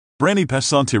Brandi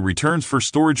Passante returns for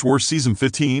Storage Wars Season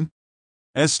 15.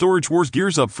 As Storage Wars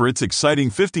gears up for its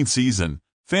exciting 15th season,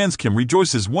 fans can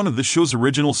rejoice as one of the show's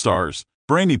original stars,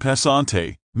 Brandi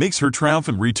Passante, makes her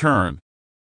triumphant return.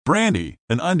 Brandi,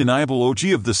 an undeniable OG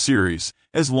of the series,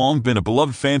 has long been a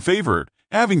beloved fan favorite,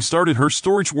 having started her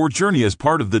Storage War journey as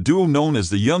part of the duo known as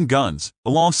the Young Guns,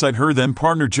 alongside her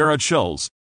then-partner Jared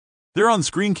Schultz. Their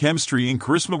on-screen chemistry and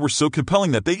charisma were so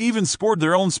compelling that they even scored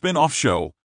their own spin-off show,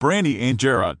 Brandi and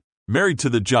Jared, Married to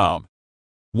the Job.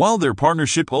 While their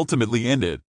partnership ultimately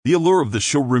ended, the allure of the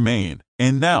show remained,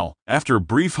 and now, after a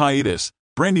brief hiatus,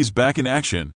 Brandi's back in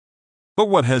action. But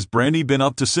what has Brandi been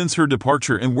up to since her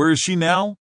departure, and where is she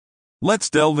now? Let's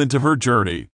delve into her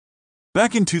journey.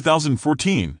 Back in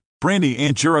 2014, Brandi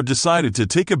and Jared decided to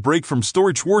take a break from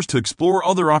Storage Wars to explore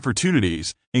other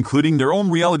opportunities, including their own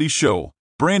reality show,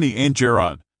 Brandi and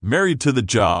Jared, Married to the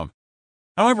Job.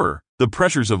 However, the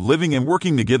pressures of living and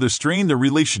working together strained their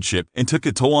relationship and took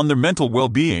a toll on their mental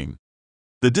well-being.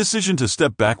 The decision to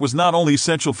step back was not only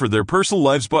essential for their personal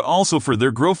lives but also for their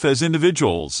growth as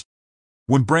individuals.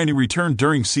 When Brandi returned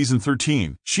during Season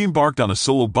 13, she embarked on a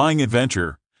solo buying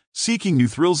adventure, seeking new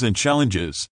thrills and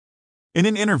challenges. In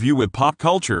an interview with Pop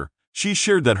Culture, she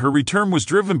shared that her return was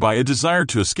driven by a desire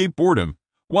to escape boredom,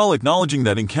 while acknowledging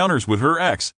that encounters with her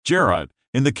ex, Jared,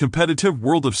 in the competitive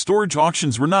world of storage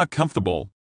auctions were not comfortable.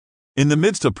 In the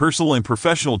midst of personal and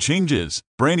professional changes,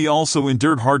 Brandi also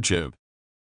endured hardship.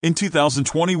 In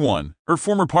 2021, her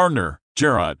former partner,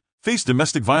 Jared, faced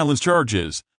domestic violence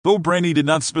charges, though Brandi did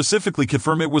not specifically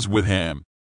confirm it was with him.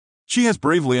 She has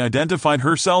bravely identified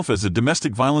herself as a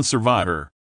domestic violence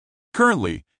survivor.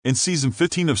 Currently, in Season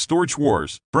 15 of Storage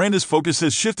Wars, Brandi's focus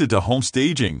has shifted to home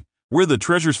staging, where the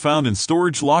treasures found in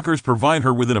storage lockers provide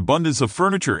her with an abundance of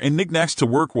furniture and knickknacks to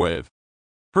work with.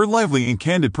 Her lively and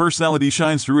candid personality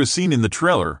shines through a scene in the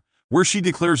trailer, where she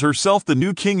declares herself the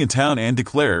new king in town and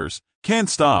declares, "Can't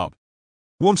stop.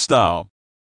 Won't stop."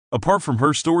 Apart from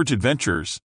her storage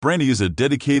adventures, Brandi is a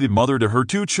dedicated mother to her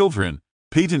two children,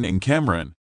 Peyton and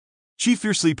Cameron. She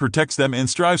fiercely protects them and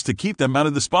strives to keep them out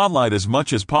of the spotlight as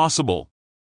much as possible.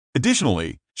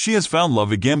 Additionally, she has found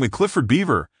love again with Clifford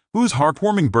Beaver, whose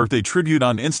heartwarming birthday tribute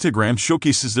on Instagram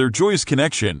showcases their joyous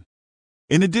connection.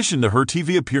 In addition to her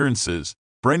TV appearances,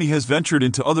 Brandi has ventured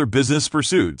into other business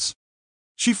pursuits.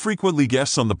 She frequently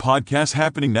guests on the podcast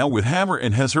Happening Now with Hammer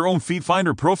and has her own Feed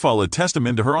Finder profile, a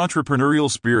testament to her entrepreneurial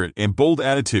spirit and bold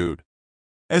attitude.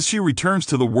 As she returns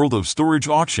to the world of storage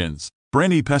auctions,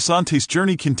 Brandi Passante's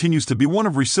journey continues to be one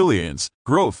of resilience,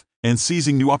 growth, and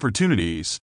seizing new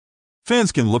opportunities.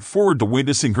 Fans can look forward to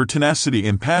witnessing her tenacity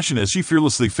and passion as she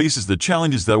fearlessly faces the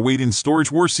challenges that await in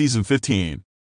Storage Wars Season 15.